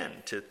began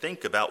to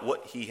think about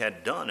what he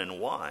had done and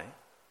why.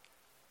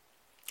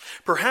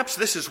 Perhaps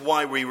this is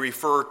why we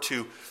refer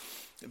to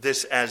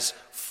this as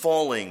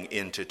falling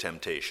into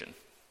temptation.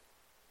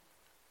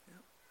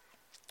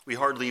 We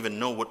hardly even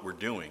know what we're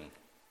doing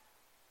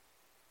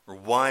or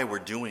why we're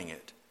doing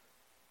it.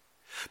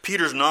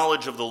 Peter's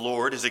knowledge of the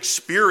Lord, his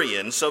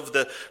experience of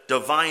the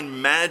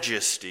divine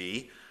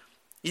majesty,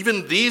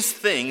 even these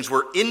things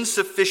were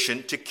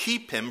insufficient to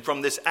keep him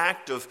from this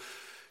act of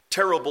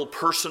terrible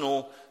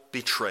personal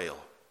betrayal.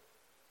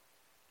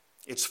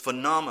 It's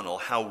phenomenal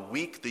how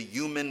weak the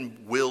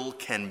human will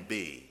can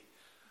be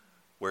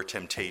where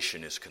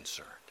temptation is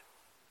concerned.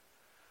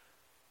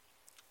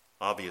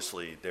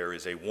 Obviously, there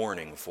is a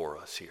warning for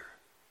us here.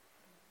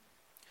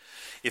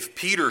 If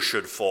Peter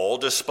should fall,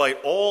 despite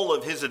all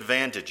of his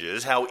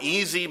advantages, how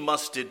easy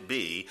must it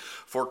be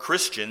for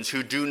Christians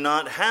who do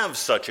not have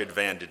such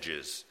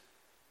advantages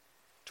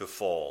to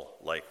fall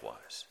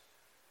likewise?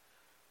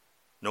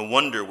 No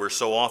wonder we're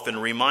so often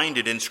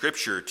reminded in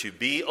Scripture to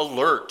be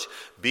alert,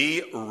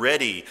 be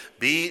ready,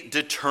 be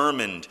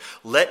determined.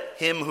 Let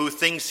him who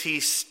thinks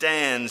he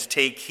stands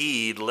take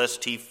heed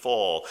lest he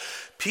fall.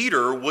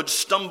 Peter would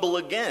stumble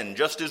again,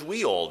 just as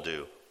we all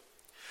do.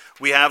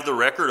 We have the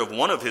record of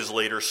one of his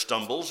later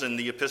stumbles in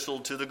the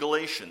epistle to the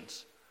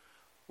Galatians,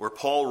 where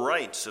Paul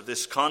writes of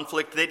this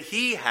conflict that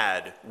he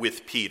had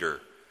with Peter.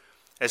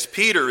 As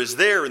Peter is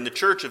there in the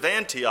church of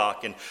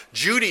Antioch and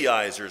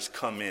Judaizers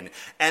come in.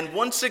 And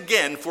once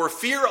again, for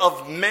fear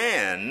of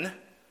man,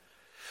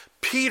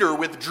 Peter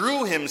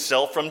withdrew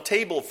himself from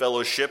table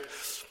fellowship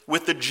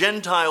with the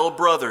Gentile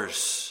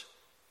brothers.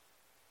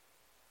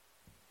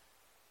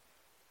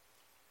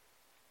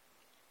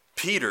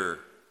 Peter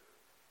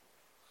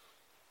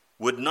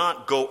would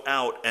not go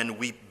out and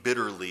weep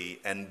bitterly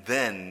and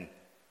then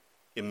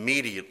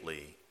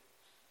immediately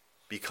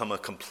become a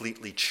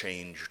completely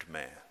changed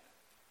man.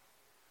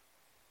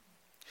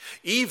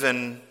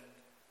 Even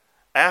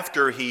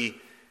after he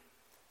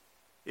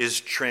is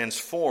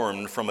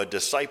transformed from a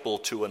disciple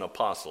to an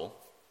apostle,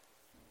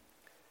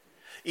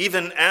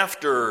 even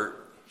after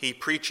he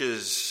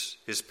preaches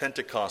his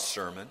Pentecost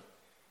sermon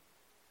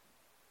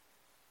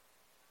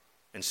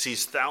and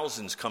sees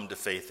thousands come to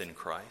faith in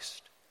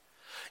Christ,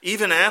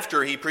 even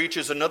after he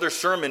preaches another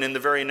sermon in the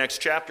very next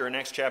chapter, in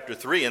Acts chapter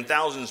 3, and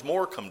thousands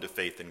more come to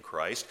faith in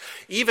Christ,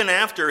 even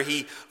after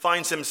he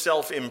finds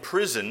himself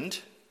imprisoned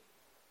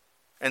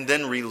and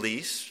then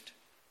released,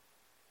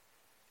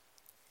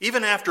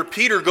 even after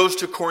Peter goes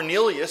to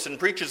Cornelius and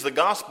preaches the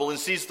gospel and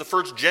sees the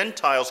first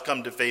Gentiles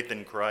come to faith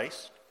in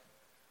Christ,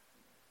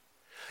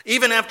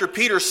 even after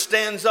Peter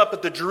stands up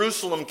at the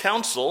Jerusalem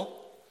council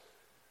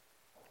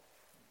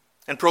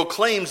and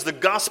proclaims the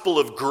gospel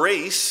of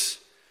grace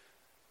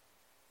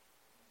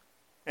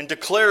and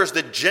declares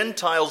that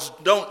Gentiles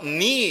don't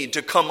need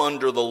to come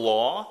under the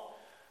law,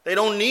 they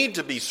don't need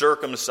to be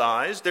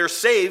circumcised, they're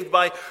saved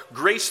by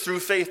grace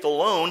through faith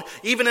alone.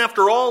 Even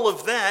after all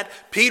of that,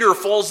 Peter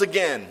falls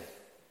again,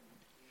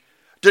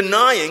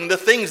 denying the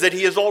things that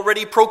he has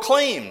already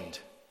proclaimed.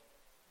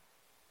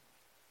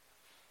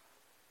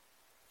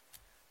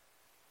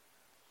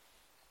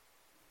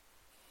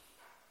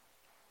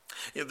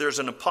 There's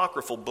an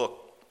apocryphal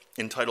book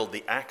entitled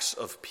The Acts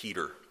of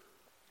Peter.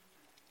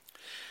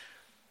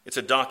 It's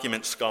a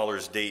document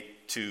scholars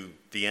date to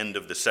the end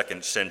of the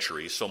 2nd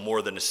century, so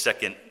more than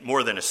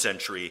a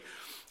century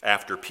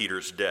after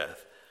Peter's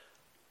death.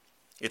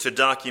 It's a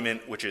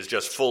document which is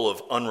just full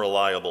of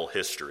unreliable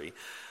history,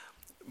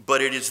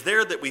 but it is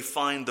there that we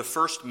find the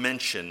first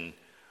mention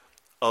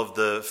of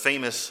the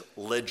famous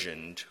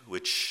legend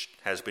which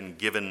has been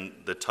given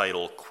the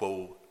title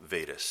Quo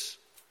Vadis.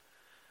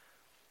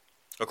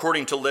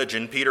 According to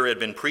legend, Peter had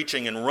been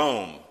preaching in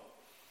Rome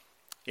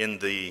in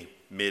the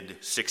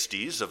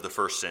mid-60s of the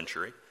 1st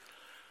century.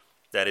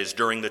 That is,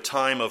 during the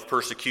time of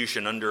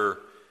persecution under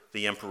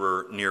the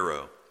Emperor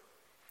Nero.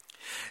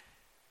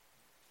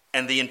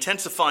 And the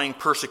intensifying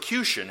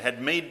persecution had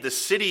made the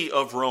city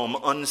of Rome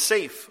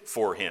unsafe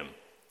for him.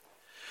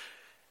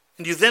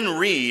 And you then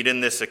read in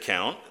this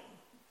account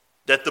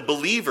that the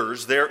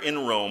believers there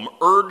in Rome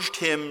urged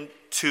him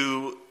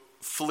to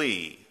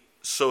flee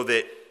so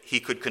that he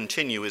could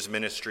continue his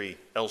ministry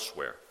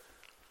elsewhere.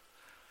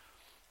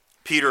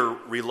 Peter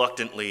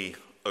reluctantly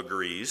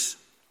agrees,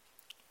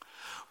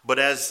 but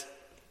as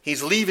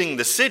he's leaving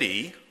the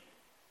city,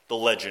 the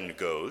legend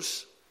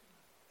goes,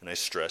 and I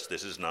stress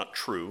this is not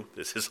true,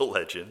 this is a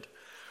legend.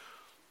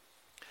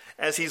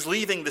 As he's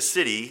leaving the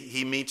city,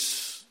 he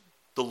meets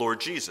the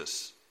Lord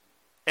Jesus,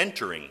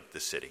 entering the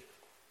city.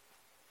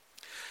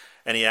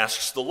 And he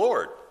asks the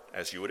Lord,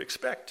 as you would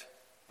expect,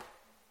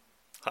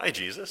 "Hi,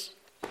 Jesus.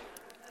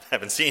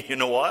 Haven't seen you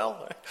in a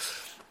while.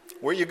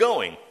 Where are you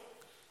going?"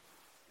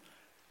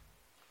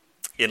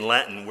 In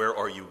Latin, "where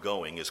are you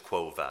going?" is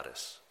Quo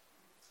Vadis.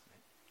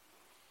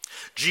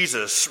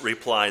 Jesus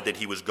replied that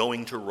he was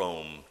going to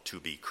Rome to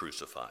be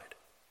crucified.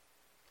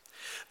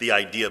 The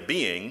idea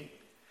being,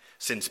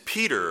 since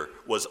Peter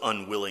was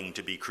unwilling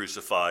to be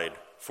crucified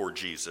for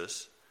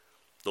Jesus,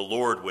 the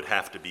Lord would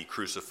have to be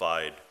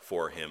crucified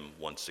for him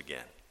once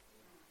again.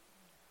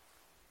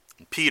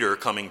 Peter,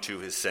 coming to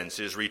his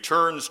senses,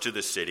 returns to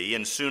the city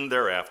and soon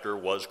thereafter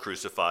was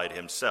crucified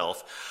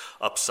himself,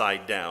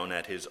 upside down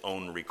at his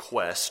own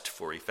request,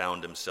 for he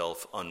found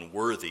himself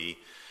unworthy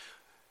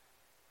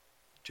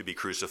to be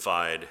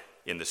crucified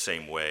in the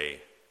same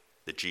way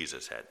that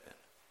Jesus had been.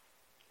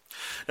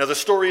 Now, the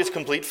story is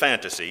complete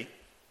fantasy,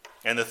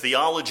 and the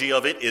theology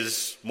of it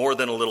is more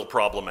than a little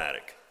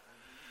problematic.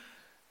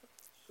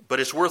 But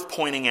it's worth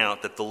pointing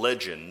out that the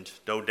legend,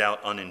 no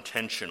doubt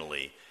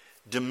unintentionally,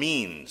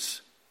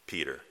 demeans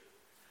Peter.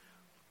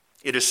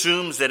 It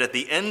assumes that at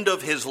the end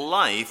of his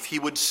life, he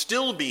would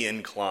still be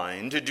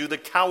inclined to do the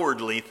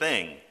cowardly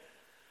thing.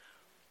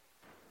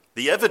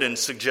 The evidence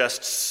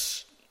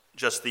suggests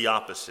just the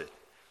opposite,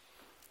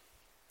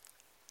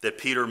 that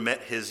Peter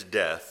met his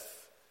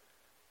death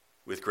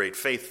with great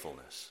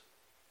faithfulness.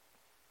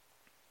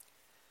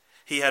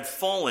 He had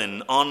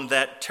fallen on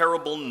that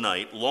terrible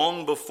night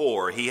long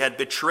before. He had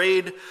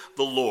betrayed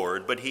the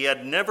Lord, but he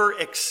had never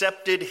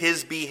accepted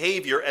his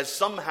behavior as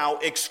somehow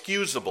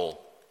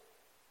excusable.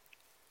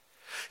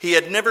 He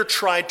had never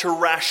tried to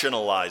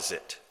rationalize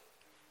it,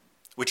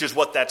 which is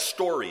what that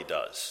story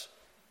does.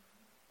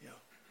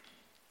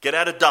 Get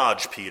out of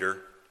Dodge,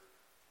 Peter.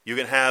 You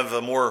can have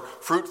a more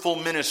fruitful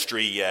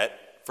ministry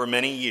yet for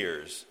many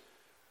years.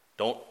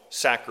 Don't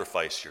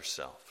sacrifice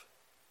yourself.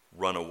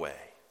 Run away.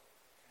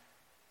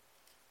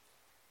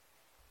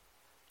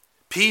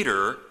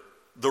 Peter,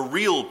 the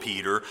real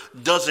Peter,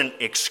 doesn't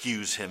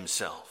excuse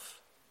himself.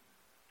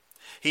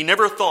 He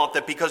never thought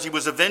that because he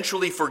was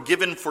eventually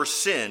forgiven for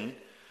sin,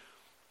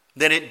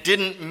 that it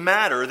didn't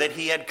matter that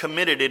he had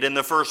committed it in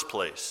the first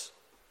place.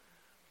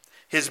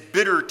 His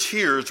bitter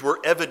tears were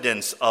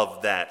evidence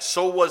of that.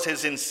 So was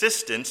his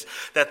insistence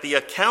that the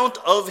account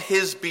of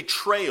his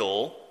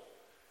betrayal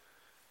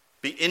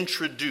be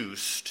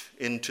introduced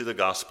into the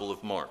Gospel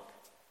of Mark.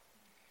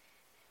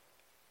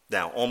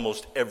 Now,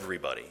 almost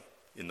everybody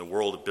in the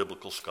world of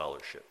biblical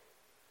scholarship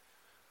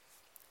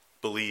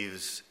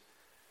believes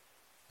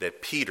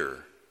that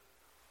Peter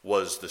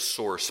was the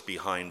source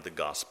behind the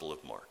Gospel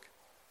of Mark.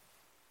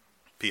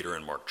 Peter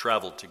and Mark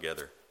traveled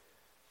together,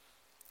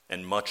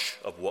 and much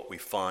of what we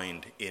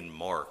find in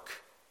Mark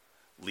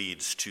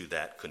leads to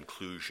that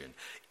conclusion.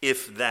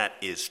 If that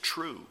is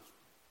true,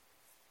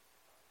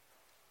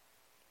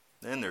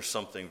 then there's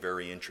something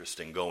very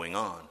interesting going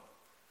on,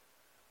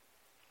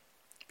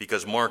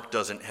 because Mark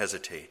doesn't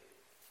hesitate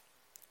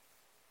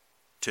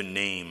to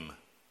name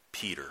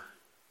Peter,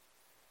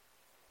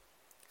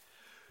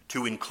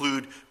 to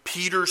include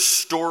Peter's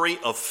story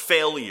of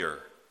failure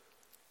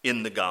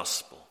in the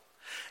gospel.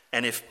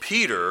 And if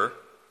Peter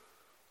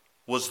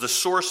was the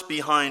source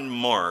behind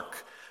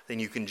Mark, then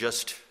you can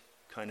just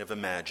kind of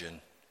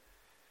imagine.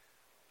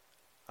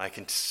 I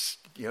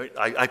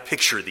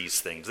picture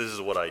these things. This is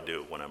what I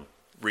do when I'm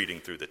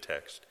reading through the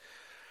text.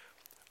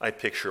 I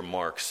picture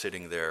Mark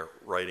sitting there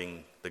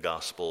writing the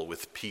gospel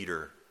with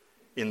Peter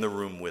in the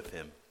room with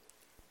him.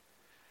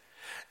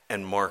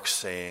 And Mark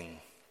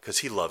saying, because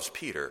he loves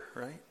Peter,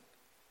 right?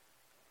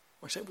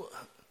 Mark saying, well,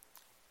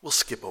 we'll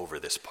skip over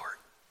this part.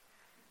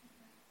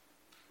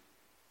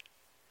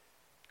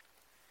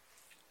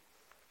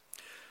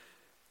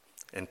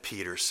 And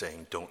Peter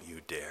saying, don't you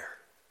dare.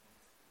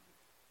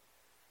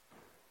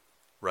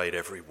 Write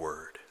every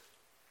word.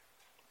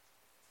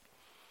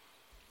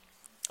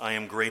 I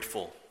am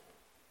grateful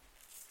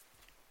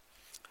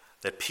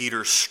that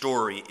Peter's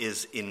story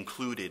is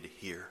included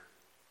here,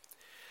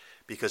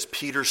 because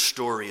Peter's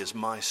story is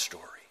my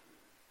story.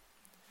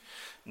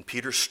 And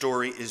Peter's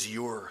story is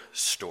your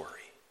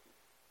story.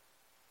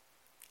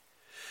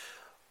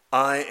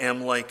 I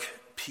am like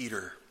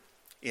Peter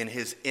in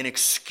his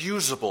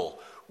inexcusable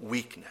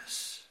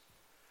weakness,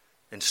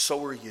 and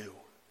so are you.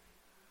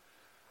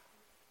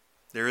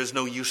 There is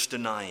no use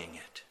denying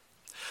it.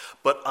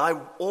 But I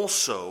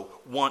also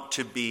want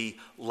to be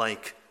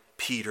like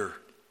Peter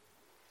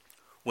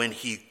when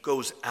he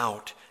goes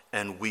out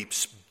and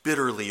weeps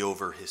bitterly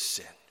over his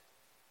sin,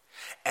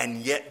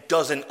 and yet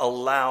doesn't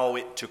allow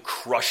it to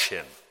crush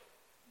him.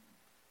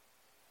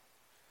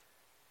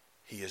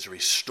 He is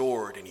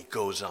restored, and he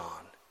goes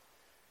on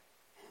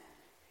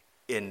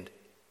in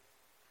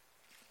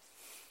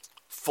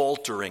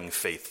faltering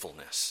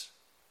faithfulness,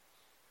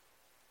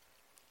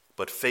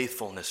 but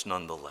faithfulness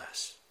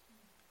nonetheless.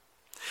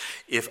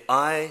 If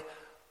I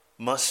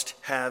must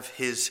have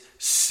his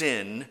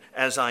sin,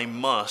 as I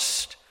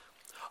must,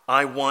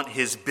 I want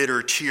his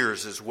bitter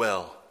tears as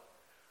well.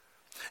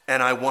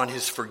 And I want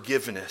his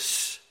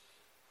forgiveness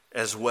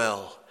as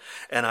well.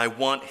 And I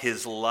want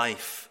his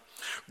life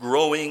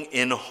growing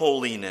in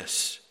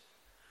holiness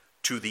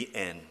to the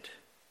end.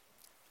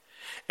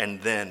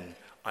 And then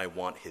I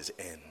want his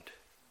end.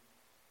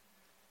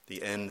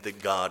 The end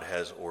that God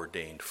has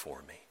ordained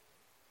for me.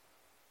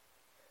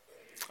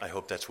 I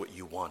hope that's what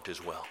you want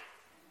as well.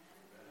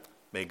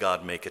 May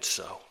God make it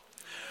so.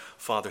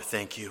 Father,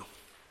 thank you.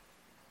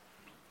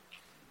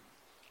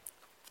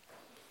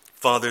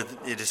 Father,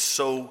 it is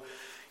so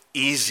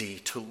easy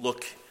to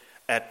look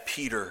at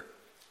Peter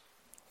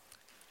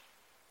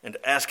and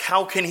ask,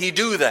 how can he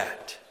do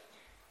that?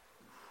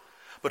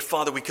 But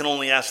Father, we can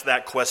only ask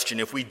that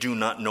question if we do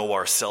not know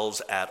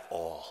ourselves at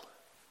all.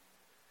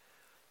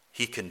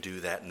 He can do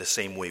that in the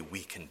same way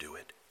we can do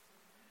it.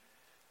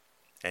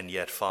 And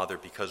yet, Father,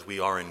 because we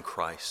are in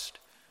Christ,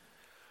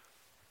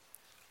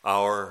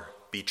 our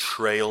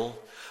betrayal,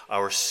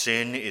 our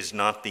sin is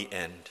not the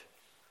end.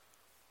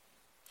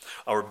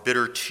 Our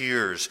bitter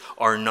tears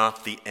are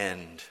not the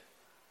end.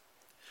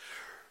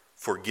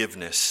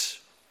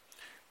 Forgiveness,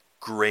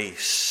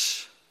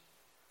 grace,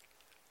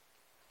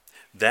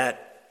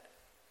 that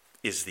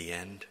is the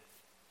end.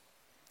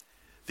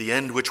 The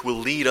end which will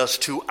lead us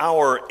to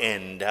our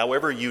end,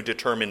 however you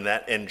determine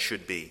that end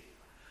should be.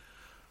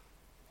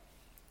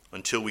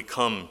 Until we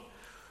come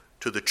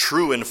to the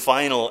true and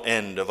final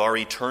end of our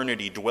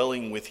eternity,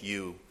 dwelling with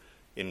you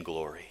in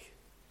glory.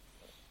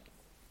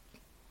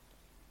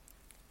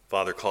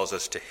 Father, cause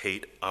us to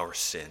hate our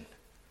sin,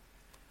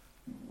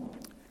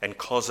 and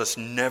cause us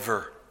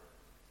never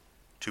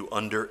to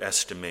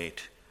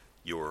underestimate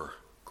your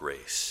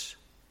grace.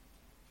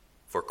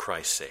 For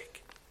Christ's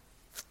sake,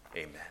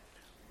 amen.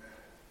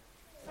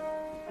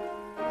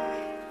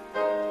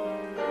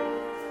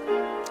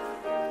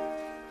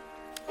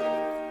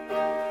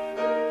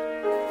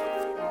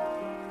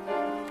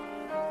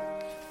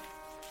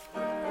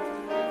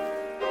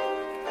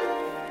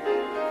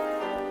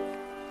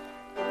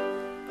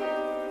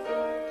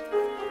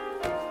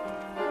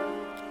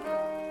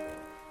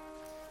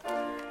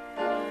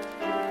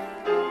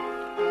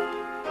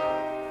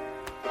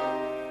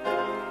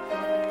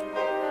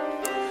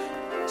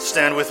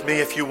 Stand with me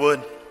if you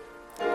would.